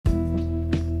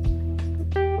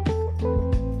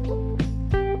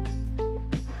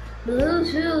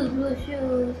shoes, blue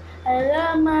shoes. I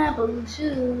love my blue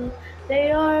shoes.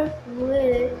 They are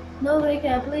lit. Nobody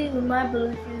can play with my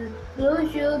blue shoes.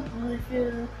 Blue shoes, blue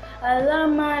shoes. I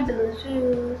love my blue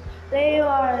shoes. They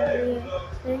are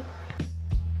lit.